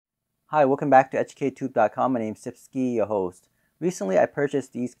Hi, welcome back to EducateTube.com. My name is Sipsky, your host. Recently, I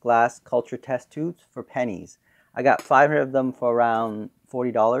purchased these glass culture test tubes for pennies. I got 500 of them for around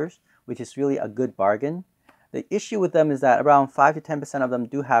 $40, which is really a good bargain. The issue with them is that around 5 to 10% of them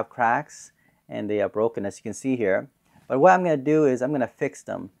do have cracks and they are broken, as you can see here. But what I'm going to do is I'm going to fix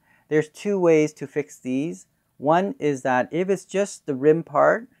them. There's two ways to fix these. One is that if it's just the rim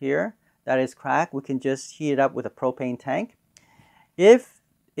part here that is cracked, we can just heat it up with a propane tank. If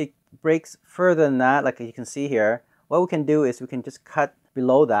it breaks further than that, like you can see here, what we can do is we can just cut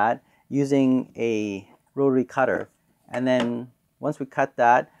below that using a rotary cutter. And then once we cut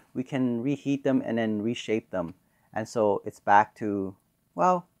that, we can reheat them and then reshape them. And so it's back to,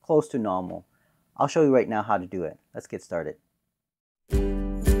 well, close to normal. I'll show you right now how to do it. Let's get started.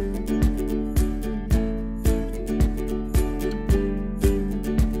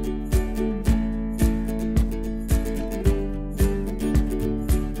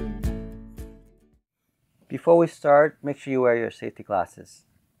 Before we start, make sure you wear your safety glasses.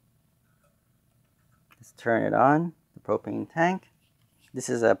 Let's turn it on, the propane tank. This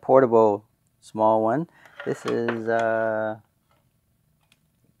is a portable small one. This is a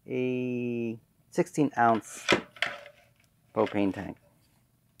 16-ounce propane tank.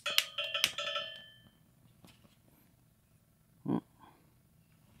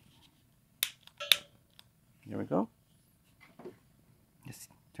 Here we go. Just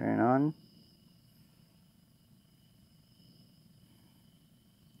turn it on.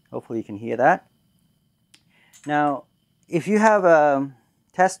 Hopefully you can hear that. Now, if you have a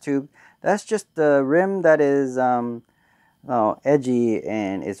test tube, that's just the rim that is edgy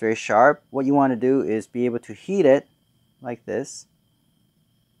and is very sharp. What you want to do is be able to heat it like this.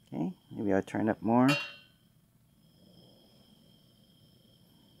 Okay, maybe I'll turn it up more.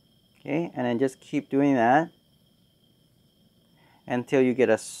 Okay, and then just keep doing that until you get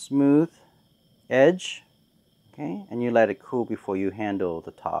a smooth edge. Okay, and you let it cool before you handle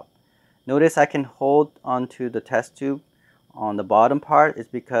the top. Notice I can hold onto the test tube on the bottom part. It's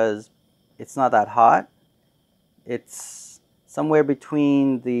because it's not that hot. It's somewhere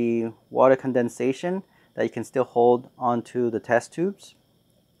between the water condensation that you can still hold onto the test tubes.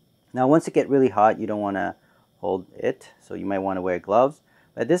 Now once it gets really hot, you don't want to hold it, so you might want to wear gloves.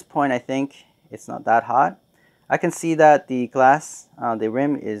 But at this point, I think it's not that hot. I can see that the glass, the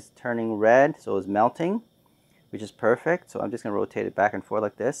rim is turning red, so it's melting, which is perfect. So I'm just going to rotate it back and forth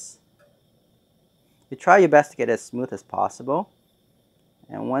like this. You try your best to get it as smooth as possible.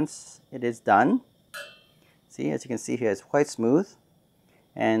 And once it is done, see, as you can see here, it's quite smooth.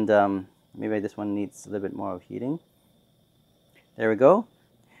 And maybe this one needs a little bit more of heating. There we go.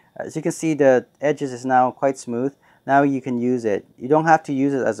 As you can see, the edges is now quite smooth. Now you can use it. You don't have to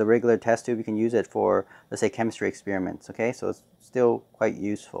use it as a regular test tube. You can use it for, let's say, chemistry experiments. Okay, so it's still quite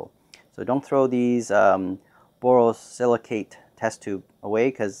useful. So don't throw these borosilicate test tube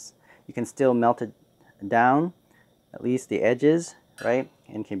away, because you can still melt it down, at least the edges, right,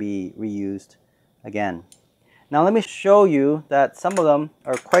 and can be reused again. Now let me show you that some of them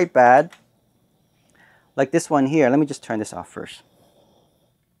are quite bad, like this one here. Let me just turn this off first.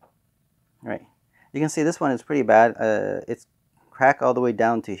 All right, you can see this one is pretty bad. It's cracked all the way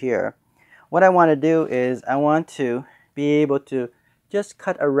down to here. What I want to do is I want to be able to just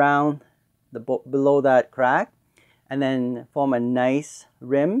cut around below that crack and then form a nice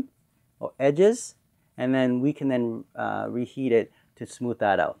rim or edges, and then we can then reheat it to smooth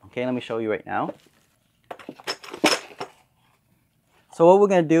that out. Okay, let me show you right now. So what we're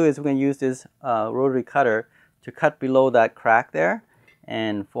going to do is we're going to use this rotary cutter to cut below that crack there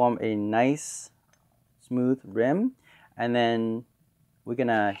and form a nice smooth rim, and then we're going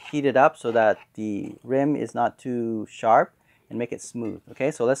to heat it up so that the rim is not too sharp and make it smooth. Okay,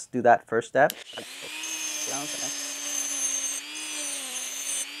 so let's do that first step.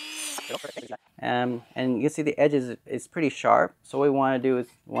 And you can see the edges is pretty sharp. So what we want to do is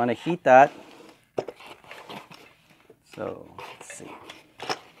we want to heat that. So let's see.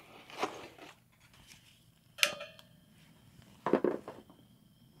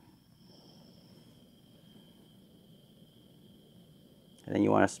 And then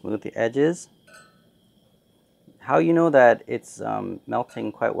you want to smooth the edges. How you know that it's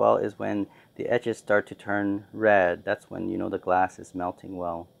melting quite well is when the edges start to turn red. That's when you know the glass is melting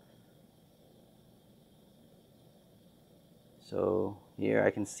well. So here I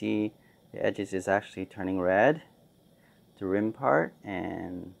can see the edges is actually turning red, the rim part,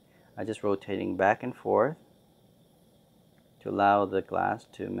 and I'm just rotating back and forth to allow the glass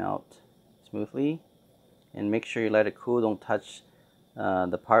to melt smoothly. And make sure you let it cool. Don't touch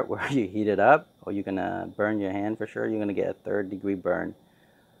the part where you heat it up, or you're gonna burn your hand for sure. You're gonna get a 3rd-degree burn.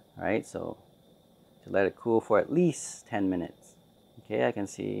 All right, so to let it cool for at least 10 minutes. Okay, I can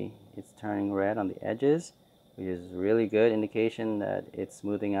see it's turning red on the edges, which is really good indication that it's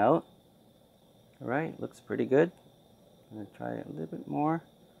smoothing out. All right, looks pretty good. I'm gonna try it a little bit more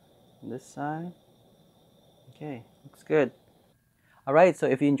on this side. Okay, looks good. All right, so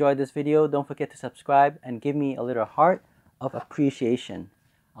if you enjoyed this video, don't forget to subscribe and give me a little heart of appreciation.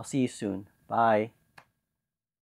 I'll see you soon. Bye.